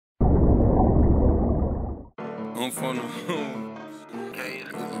I'm from the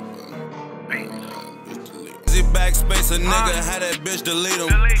Backspace, a nigga had that bitch delete him.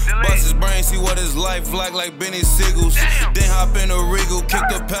 Bust his brain, see what his life like Benny Siegels. Then hop in a Regal, kick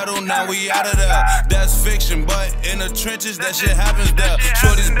the pedal, now we out of there. That's fiction, but in the trenches, that shit happens there.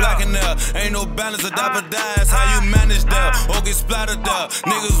 Shorty's black in there, ain't no balance, adopt or die, that's how you manage there. Or get splattered there.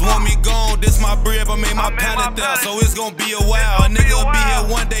 Niggas want me gone, this my bread, I made my pallet there. So it's gonna be a while, a nigga will be here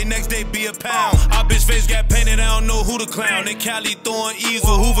one day, next day be a pound. Our bitch face got painted, I don't know who to clown. In Cali throwing E's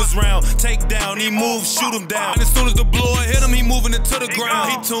with Hoovers round. Take down, he move, shoot him down. And as soon as the blower hit him, he moving it to the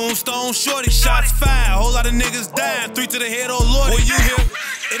ground. He tombstone shorty, shots fired, whole lot of niggas dying. 3 to the head, oh lordy. When you hear,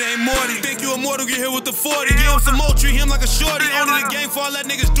 it ain't Morty. Think you immortal, get hit with the 40. Give him some more, treat him like a shorty. Only the game for all that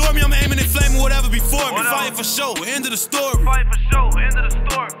niggas door me. I'm aiming and flaming whatever before me. Fighting for show, end of the story. Fight for show, end of the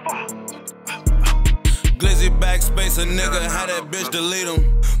story. Glizzy Backspace, a nigga had that bitch delete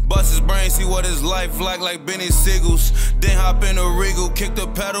him. Bust his brain, see what his life like Benny Siegels. Then hop in a Regal, kick the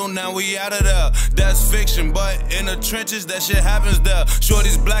pedal, now we out of there. That's fiction, but in the trenches, that shit happens there.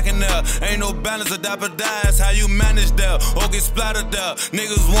 Shorty's black in there, ain't no balance, adopt or die, that's how you manage there. Or get splattered there.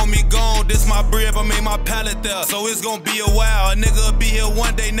 Niggas want me gone, this my bread, I made my pallet there. So it's gonna be a while, a nigga will be here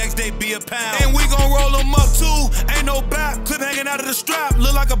one day, next day be a pound. And we gon' roll them up too, ain't no back, clip hanging out of the strap,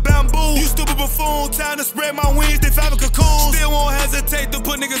 look like a bamboo. You stupid buffoon, time to spread my wings, they fabric cocoons. Still won't hesitate to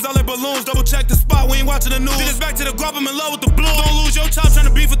put niggas all in balloons. Double check the spot, we ain't watching the news. Then it's back to the guap, I'm in love with the blue. Don't lose your chop trying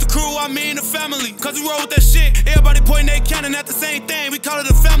to beef with the crew, I mean the family. Cause we roll with that shit, everybody pointing their cannon at the same thing. We call it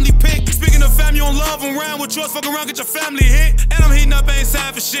a family pick. Speaking of fam, you don't love around with yours, fuck around, get your family hit. And I'm heating up, ain't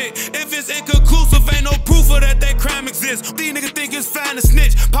signed for shit. If it's inconclusive, ain't no proof of that crime exists. These niggas think it's fine to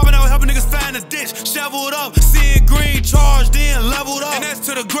snitch. Popping out, helping niggas find a ditch. Shoveled up, seeing green, charged in, leveled up. And that's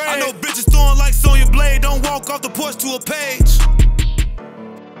to the grave. I know bitches throwing likes on your blade. Don't walk off the porch to a page.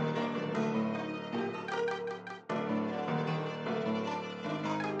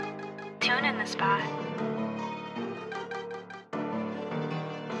 Tune in the spot.